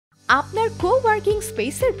আপনার কো-ওয়ার্কিং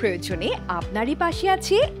স্পেসের প্রয়োজনে আপনারই পাশে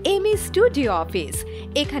আছে এমি স্টুডিও অফিস।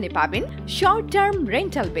 এখানে পাবেন short term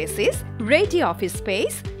rental basis, ready office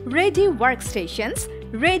space, ready ওয়ার্কস্টেশনস,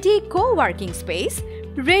 ready co-working space,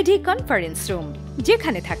 ready conference room,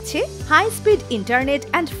 যেখানে থাকছে high speed internet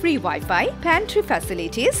and free wifi, pantry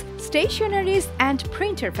facilities, stationeries and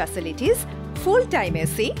printer facilities, full time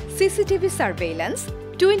AC, CCTV surveillance,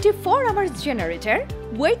 24 hours generator,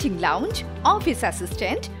 waiting lounge, office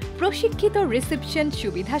assistant, প্রশিক্ষিত reception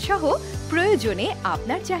সুবিধা সহ প্রয়োজনে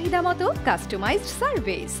আপনার চাহিদা মতো customised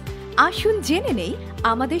service. আসুন জেনে নেই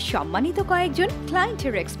আমাদের সম্মানিত কয়েকজন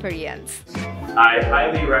ক্লায়েন্টের experience. I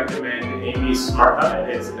highly recommend Amy's Smart Hub.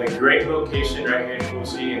 It's a great location right here in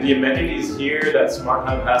Kushi, and the amenities here that Smart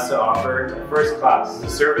Hub has to offer are first class.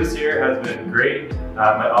 The service here has been great.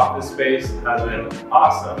 My office space has been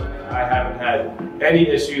awesome. I haven't had any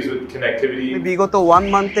issues with connectivity. বিগত 1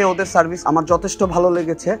 month-এ ওদের service আমার যথেষ্ট ভালো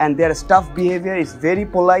লেগেছে, and their staff behavior is very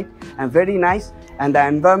polite and very nice, and the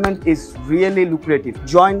environment is really lucrative.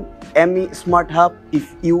 Join Amy Smart Hub if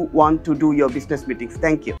you want to do your business meetings.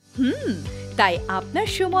 Thank you. তাই আপনার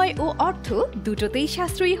সময় ও অর্থ দুটোতেই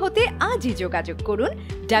সাশ্রয়ী হতে আজই যোগাযোগ করুন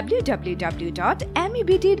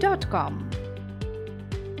www.amybd.com।